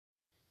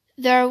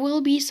There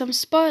will be some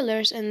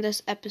spoilers in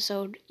this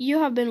episode. You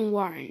have been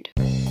warned.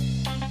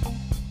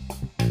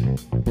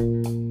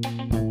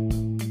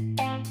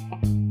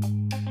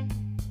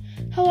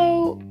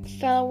 Hello,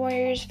 fellow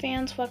Warriors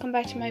fans. Welcome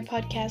back to my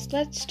podcast,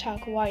 Let's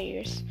Talk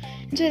Warriors.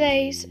 In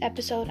today's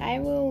episode, I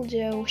will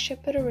do Ship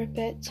It or Rip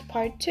It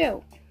Part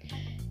 2.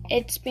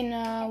 It's been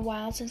a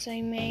while since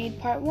I made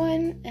Part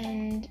 1,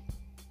 and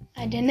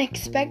I didn't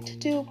expect to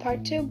do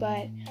Part 2,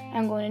 but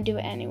I'm going to do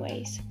it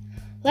anyways.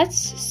 Let's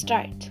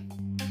start.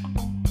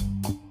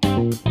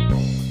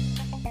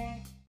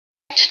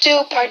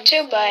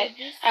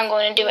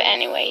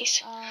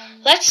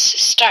 Let's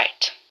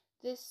start.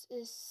 This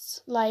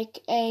is like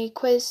a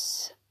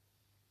quiz,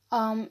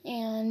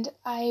 and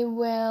I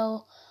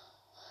will,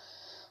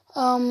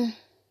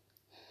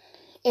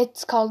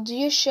 it's called Do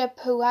You Ship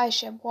Who I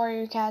Ship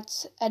Warrior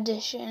Cats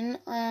Edition,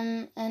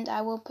 and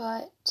I will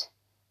put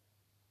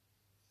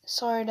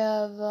sort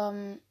of,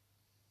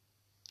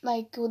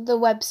 like the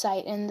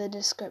website in the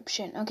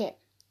description. Okay.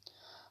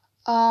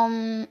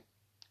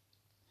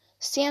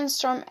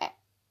 Sandstorm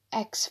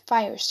X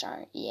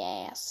Firestar,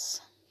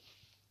 yes.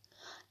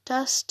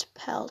 Dust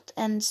Pelt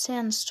and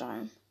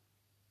Sandstorm.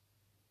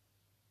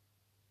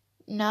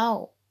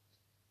 No.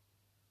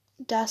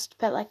 Dust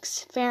Pelt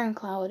X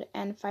Ferncloud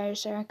and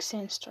Firestar X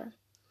Sandstorm.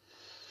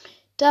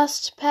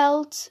 Dust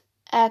Pelt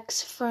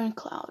X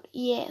Ferncloud,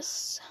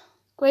 yes.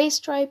 Gray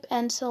Stripe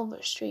and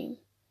Silverstream,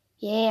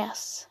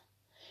 yes.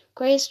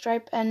 Gray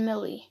Stripe and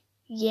Millie,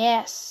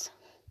 yes.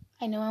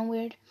 I know I'm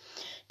weird.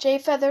 Jay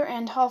Feather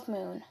and Half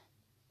Moon.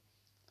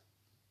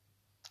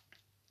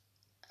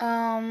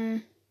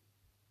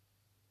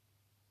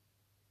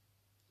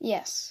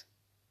 Yes.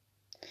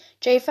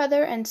 Jay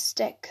Feather and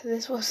Stick.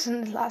 This was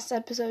in the last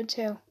episode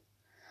too.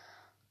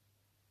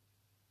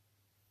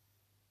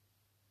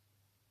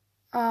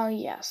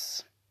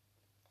 Yes.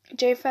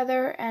 Jay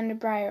Feather and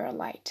Briar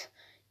Light.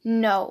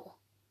 No.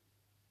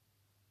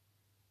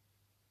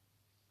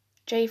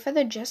 Jay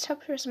Feather just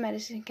helped her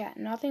medicine cat,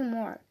 nothing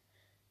more.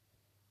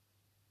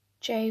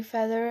 Jay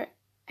Feather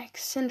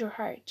X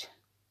Cinderheart.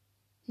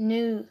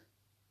 No.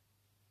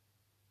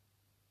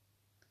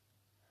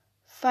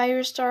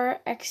 Firestar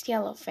X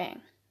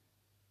Yellowfang.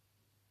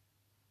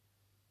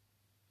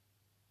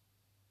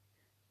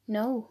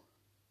 No.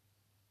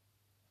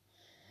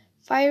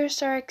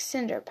 Firestar X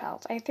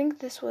Cinderpelt. I think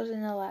this was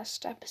in the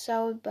last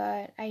episode,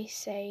 but I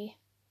say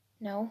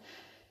no.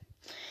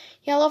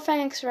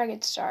 Yellowfang X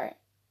Ragged Star.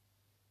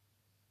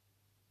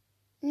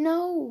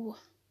 No.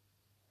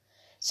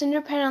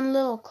 Cinderpet and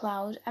Little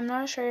Cloud. I'm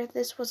not sure if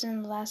this was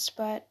in the last,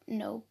 but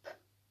nope.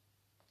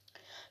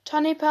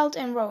 Tawny Pelt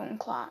and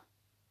Rogunclaw.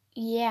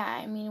 Yeah,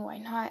 I mean, why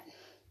not?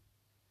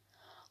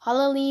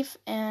 Hollow Leaf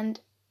and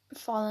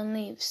Fallen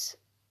Leaves.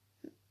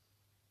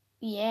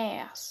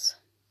 Yes.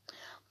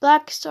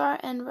 Black Star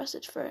and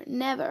Russet Fur.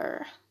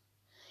 Never.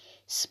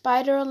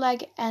 Spider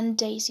Leg and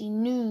Daisy.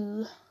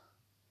 No.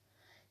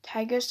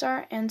 Tiger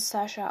Star and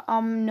Sasha.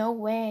 No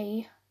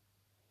way.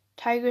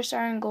 Tiger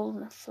Star and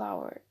Golden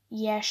Flower.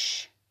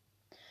 Yes.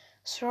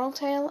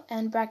 Swirltail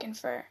and Bracken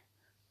Fur.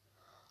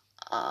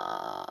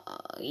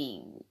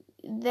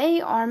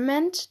 They are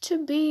meant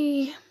to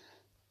be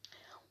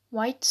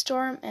White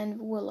Storm and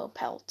Willow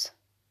Pelt.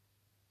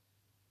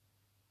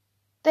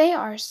 They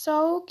are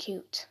so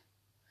cute.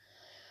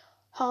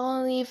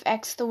 Hollow Leaf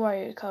X the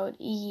Warrior Code.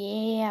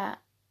 Yeah,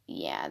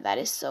 that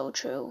is so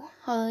true.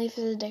 Hollow Leaf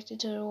is addicted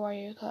to the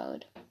Warrior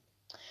Code.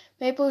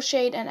 Maple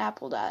Shade and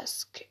Apple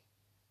Dusk.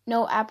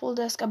 No, Apple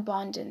Dusk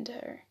abandoned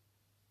her.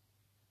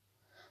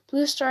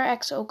 Blue Star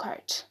X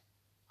Oakheart.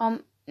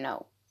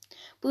 No.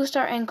 Blue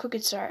Star and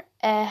Crooked Star.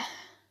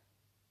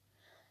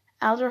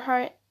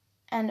 Alderheart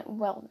and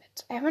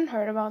Velvet. I haven't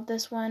heard about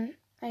this one.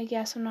 I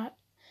guess I'm not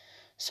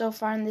so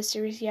far in this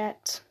series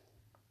yet.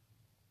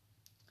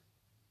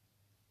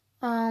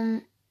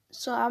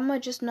 So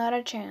I'm just not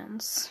a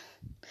chance.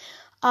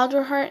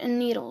 Alderheart and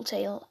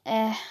Needletail.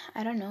 I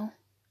don't know.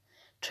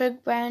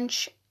 Trig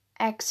Branch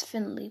X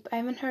Finleap. I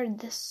haven't heard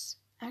this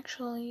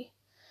actually.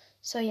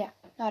 So yeah,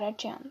 not a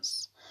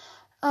chance.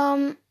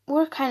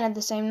 We're kind of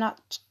the same,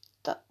 not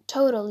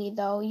totally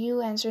though.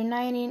 You answered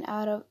 19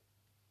 out of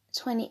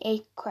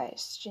 28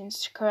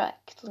 questions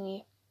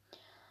correctly.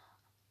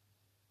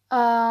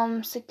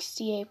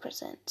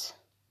 68%.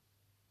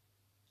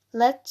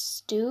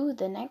 Let's do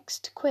the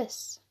next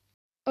quiz.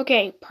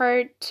 Okay,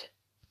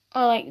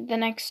 the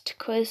next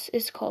quiz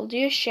is called Do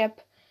You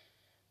Ship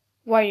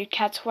Warrior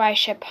Cats Who I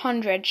Ship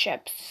 100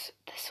 Ships?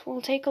 This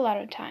will take a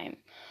lot of time.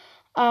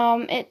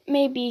 It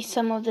may be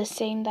some of the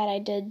same that I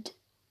did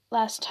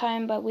last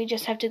time, but we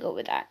just have to go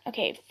with that.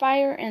 Okay,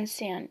 Fire and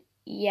Sand,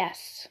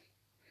 yes.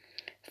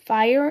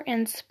 Fire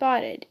and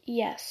Spotted,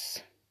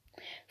 yes.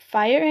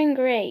 Fire and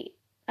Gray,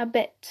 a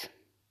bit.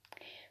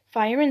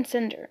 Fire and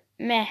Cinder,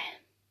 meh.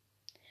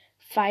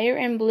 Fire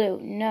and Blue,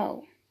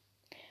 no.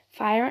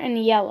 Fire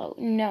and Yellow,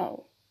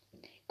 no.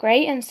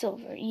 Gray and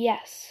Silver,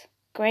 yes.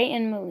 Gray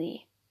and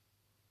Millie,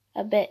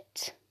 a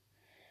bit.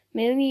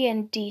 Millie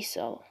and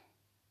Diesel,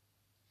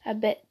 a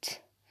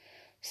bit.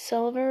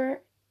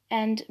 Silver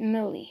and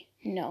Millie,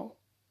 no.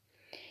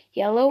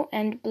 Yellow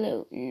and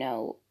blue,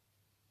 no.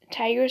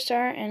 Tiger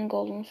Star and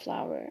Golden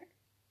Flower,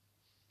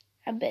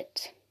 a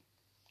bit.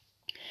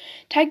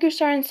 Tiger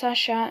Star and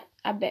Sasha,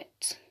 a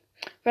bit.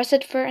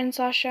 Russet Fur and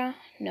Sasha,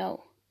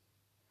 no.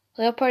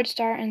 Leopard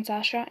Star and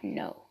Sasha,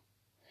 no.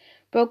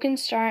 Broken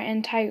Star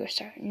and Tiger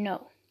Star,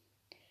 no.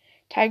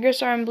 Tiger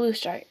Star and Blue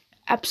Star,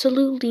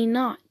 absolutely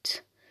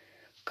not.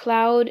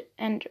 Cloud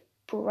and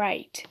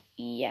Bright,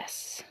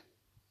 yes.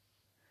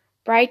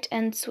 Bright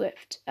and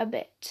Swift, a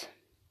bit.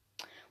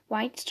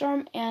 White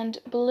Storm and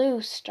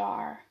Blue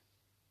Star,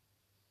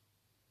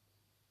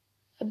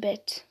 a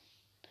bit.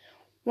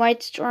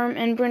 White Storm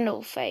and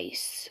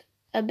Brindleface,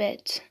 a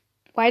bit.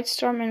 White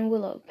Storm and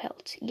Willow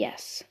Pelt,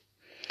 yes.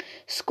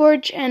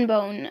 Scourge and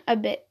Bone, a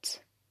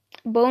bit.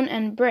 Bone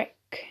and Brick,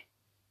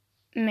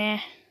 meh.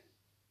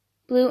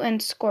 Blue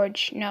and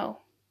Scourge, no.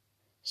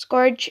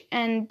 Scourge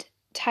and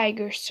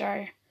Tiger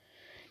Star,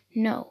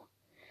 no.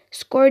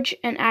 Scourge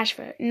and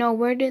Ashfur, no.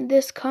 Where did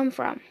this come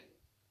from?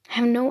 I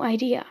have no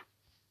idea.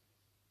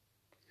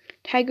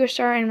 Tiger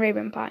Star and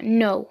Ravenpaw,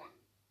 no.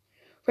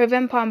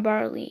 Ravenpaw and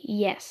Barley,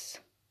 yes.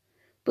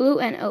 Blue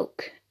and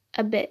Oak,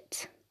 a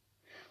bit.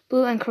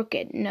 Blue and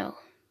Crooked, no.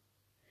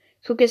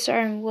 Crooked Star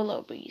and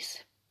Willow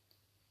Breeze,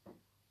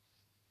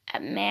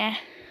 meh.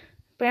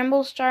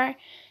 Bramble Star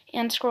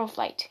and Squirrel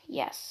Flight,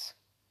 yes.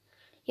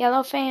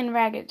 Yellowfang and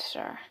Ragged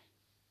Star,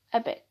 a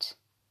bit.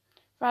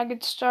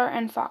 Ragged Star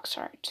and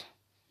Foxheart,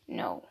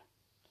 no.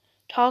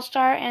 Tall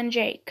Star and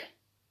Jake,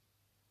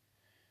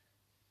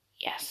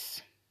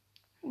 yes.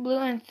 Blue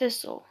and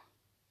Thistle,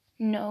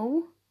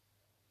 no.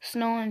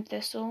 Snow and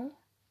Thistle,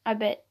 a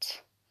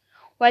bit.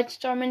 White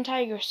Storm and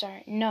Tiger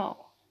Star,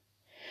 no.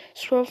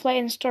 Squirrelflight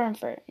and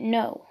Stormfur,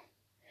 no.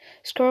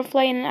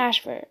 Squirrelflight and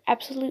Ashfur,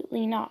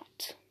 absolutely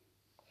not.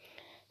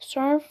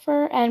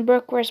 Stormfur and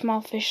Brook where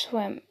small fish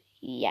swim,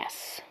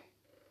 yes.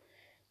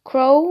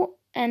 Crow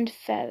and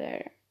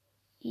Feather,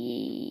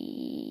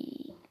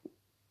 a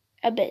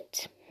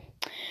bit.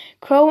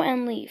 Crow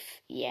and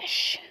Leaf,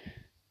 yes.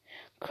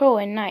 Crow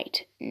and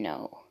Night,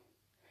 no.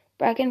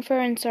 Brackenfur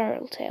and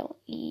Sorreltail,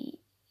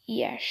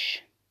 yes.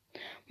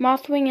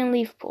 Mothwing and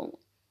Leafpool,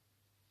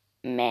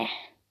 meh.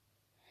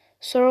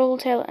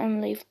 Sorreltail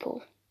and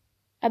Leafpool,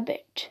 a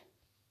bit.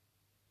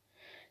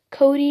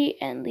 Cody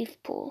and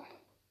Leafpool.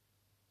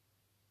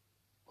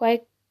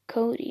 Why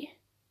Cody?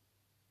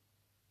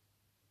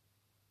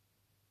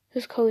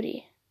 Who's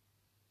Cody?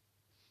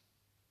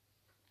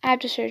 I have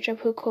to search up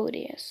who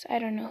Cody is. I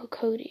don't know who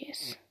Cody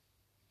is.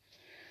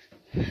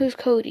 Who's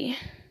Cody?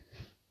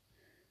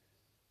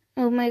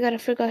 Oh my god, I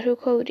forgot who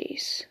Cody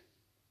is.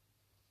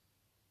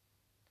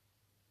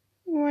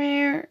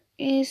 Where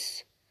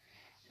is...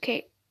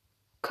 Okay,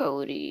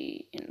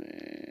 Cody...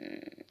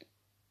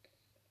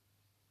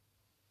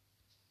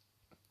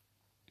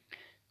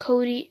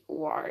 Cody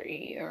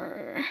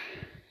Warrior.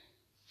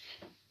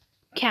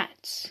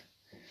 Cats.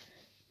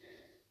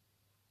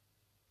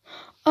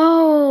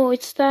 Oh,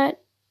 it's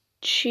that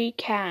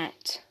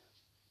she-cat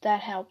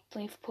that helped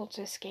Leafpool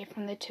to escape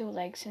from the two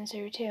legs in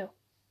Series 2.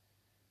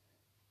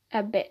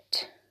 A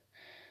bit.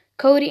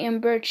 Cody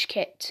and Birch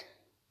Kit,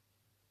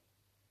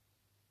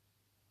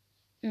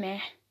 meh.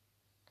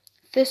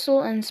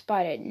 Thistle and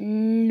Spotted,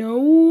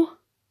 no.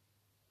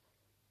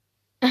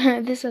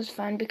 This was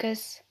fun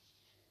because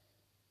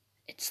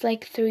it's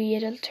like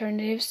 3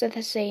 alternatives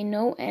that say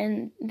no,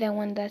 and the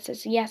one that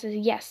says yes is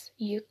yes,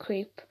 you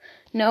creep.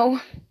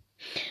 No.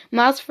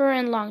 Mousefur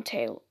and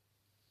Longtail,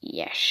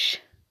 yes.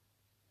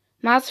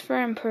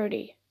 Mousefur and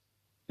Purdy,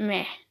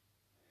 meh.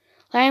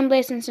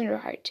 Lionblaze and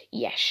Cinderheart,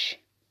 yes.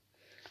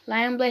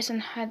 Lionblaze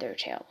and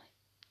Heathertail,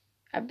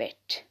 a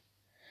bit.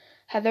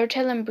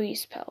 Heathertail and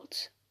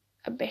Breezepelt,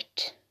 a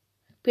bit.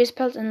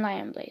 Breezepelt and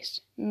Lionblaze,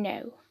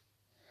 no.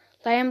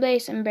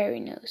 Lionblaze and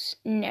Berrynose,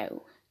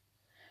 no.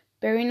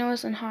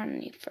 Berrynose and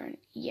Honeyfern,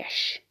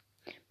 yes.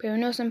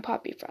 Berrynose and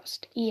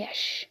Poppyfrost,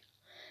 yes.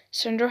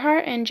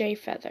 Cinderheart and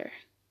Jayfeather,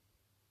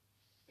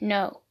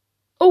 no.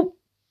 Oh,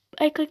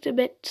 I clicked a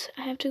bit.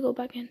 I have to go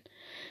back and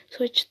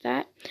switch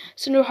that.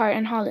 Cinderheart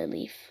and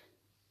Hollyleaf,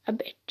 a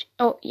bit.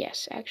 Oh,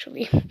 yes,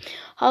 actually.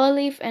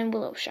 Hollyleaf and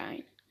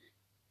Willowshine,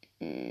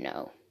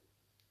 no.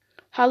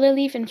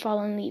 Hollyleaf and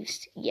Fallen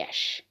Leaves,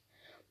 yes.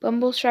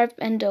 Bumblestripe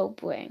and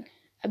Dovewing,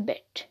 a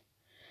bit.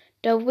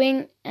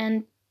 Dovewing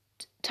and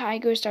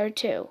Tiger Star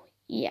 2,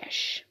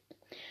 yes.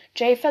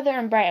 Jayfeather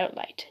and Brighter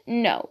Light,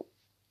 no.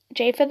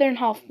 Jayfeather and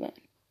Half Moon,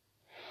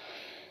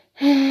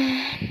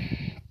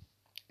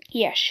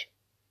 yes.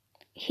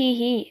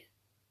 Hee.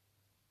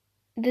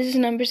 This is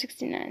number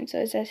 69, so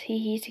it says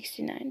Hee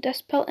 69.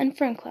 Dustpelt and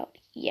Ferncloud,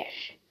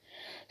 yes.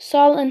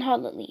 Sol and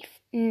Hollyleaf,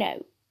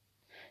 no.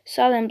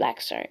 Sol and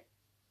Blackstar,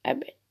 a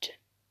bit.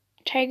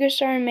 Tiger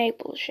Star and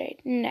Mapleshade,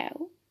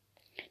 no.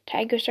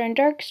 Tiger Star and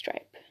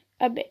Darkstripe,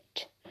 a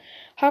bit.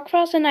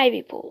 Hawkfrost and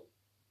Ivypool,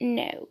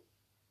 no.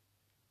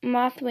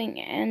 Mothwing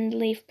and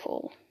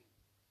Leafpool,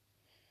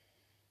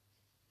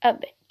 a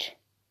bit.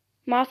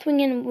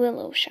 Mothwing and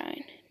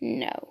Willowshine,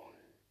 no.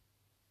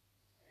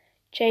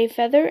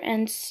 Jayfeather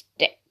and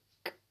Stick.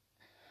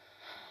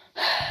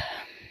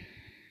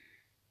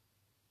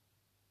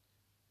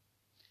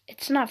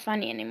 It's not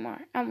funny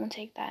anymore. I won't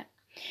take that.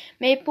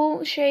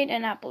 Maple Shade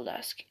and Apple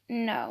Dusk.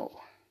 No.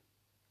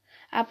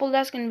 Apple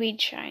Dusk and Weed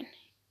Shine.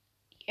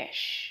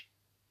 Yes.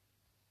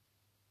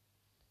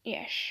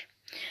 Yes.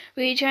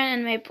 Weed Shine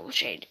and Maple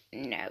Shade.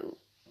 No.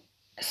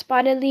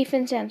 Spotted Leaf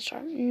and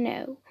Sandstorm.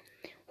 No.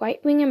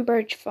 White Wing and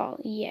Birchfall.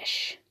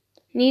 Yes.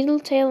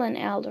 Needletail and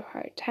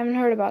Alderheart. Haven't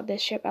heard about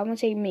this ship. I won't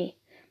take me.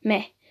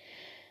 Meh.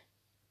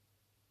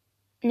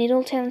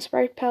 Needletail and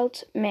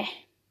Sparkpelt. Meh.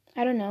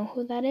 I don't know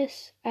who that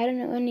is. I don't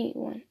know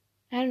anyone.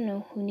 I don't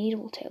know who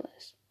Needletail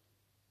is.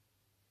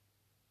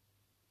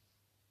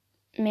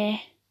 Meh.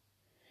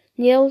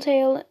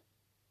 Needletail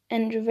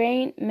and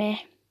Dravain. Meh.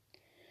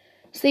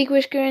 Sleek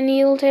Whisker and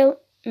Needletail.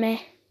 Meh.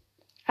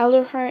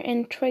 Alderheart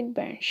and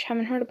Twigbranch.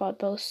 Haven't heard about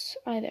those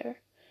either.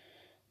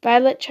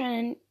 Violet Shine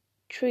and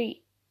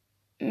Tree.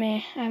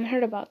 Meh. I haven't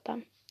heard about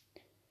them.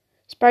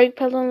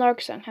 Sparkpelt and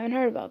Larksong. Haven't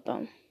heard about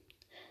them.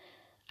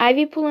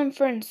 Ivypool and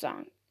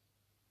Fernsong.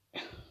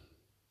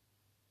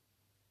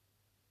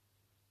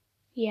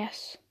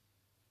 Yes.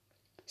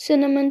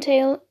 Cinnamon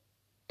Tail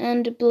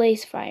and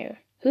Blazefire.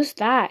 Who's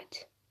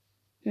that?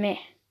 Meh.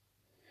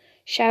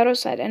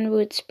 Shadowside and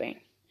Woodspring.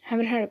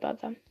 Haven't heard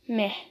about them.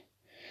 Meh.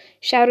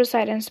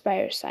 Shadowside and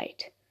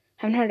Spiresight.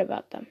 Haven't heard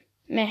about them.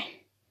 Meh.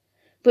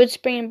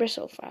 Woodspring and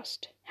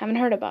Bristlefrost. Haven't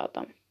heard about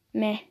them.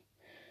 Meh.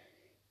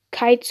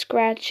 Kite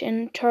Scratch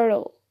and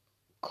Turtle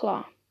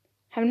Claw.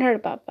 Haven't heard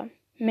about them.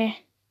 Meh.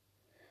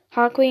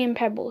 Hawkwing and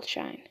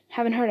Pebbleshine.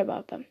 Haven't heard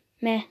about them.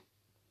 Meh.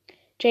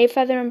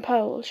 Jayfeather and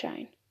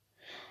Puddleshine.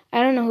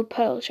 I don't know who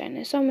Puddleshine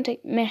is, so I'm gonna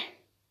take meh.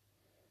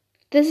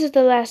 This is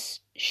the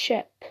last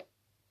ship.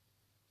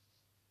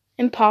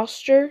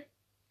 Imposter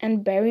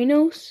and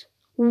Berrynose?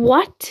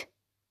 What?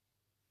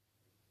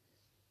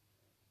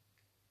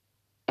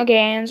 Okay,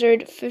 I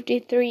answered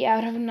 53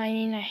 out of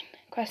 99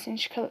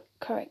 questions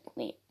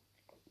correctly.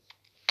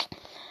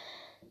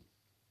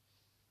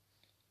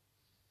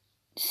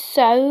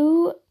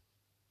 So,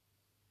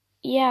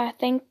 yeah,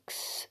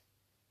 thanks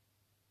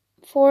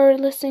for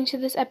listening to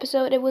this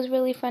episode. It was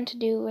really fun to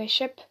do a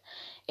ship.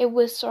 It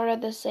was sort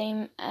of the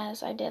same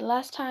as I did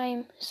last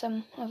time.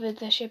 Some of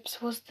the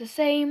ships was the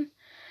same,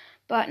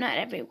 but not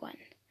everyone.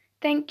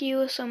 Thank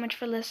you so much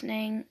for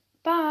listening.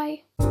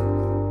 Bye!